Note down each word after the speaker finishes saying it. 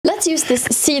let's use this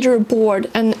cedar board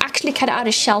and actually cut out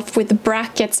a shelf with the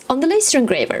brackets on the laser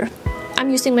engraver.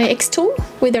 I'm using my X tool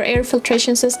with their air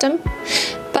filtration system.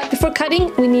 But before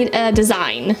cutting, we need a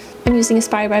design. I'm using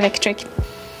Inspired by Vectric.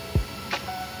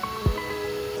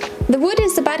 The wood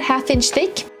is about 1/2 inch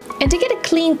thick, and to get a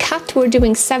clean cut we're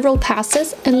doing several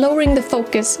passes and lowering the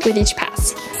focus with each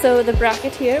pass. So the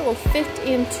bracket here will fit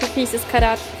into pieces cut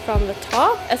out from the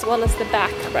top as well as the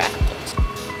back bracket.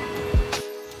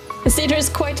 The cedar is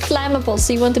quite flammable,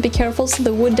 so you want to be careful so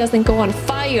the wood doesn't go on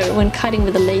fire when cutting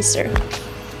with a laser.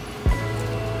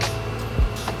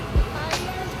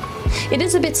 It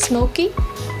is a bit smoky,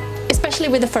 especially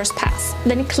with the first pass,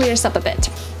 then it clears up a bit.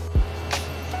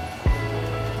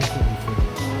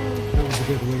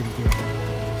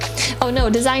 Oh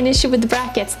no, design issue with the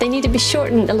brackets. They need to be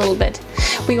shortened a little bit.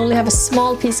 We only have a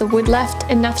small piece of wood left,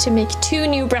 enough to make 2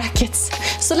 new brackets.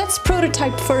 So let's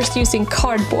prototype first using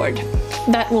cardboard.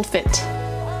 That will fit.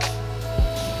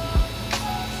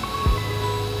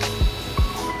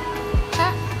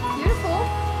 Ah, beautiful.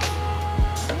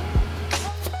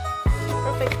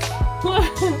 Perfect.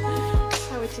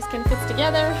 Now it just can fit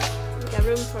together. We got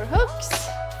room for hooks.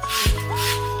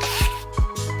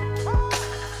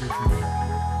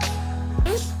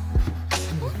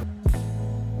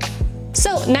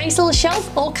 So, nice little shelf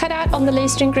all cut out on the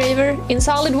laser engraver in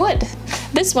solid wood.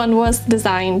 This one was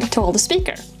designed to hold the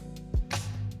speaker.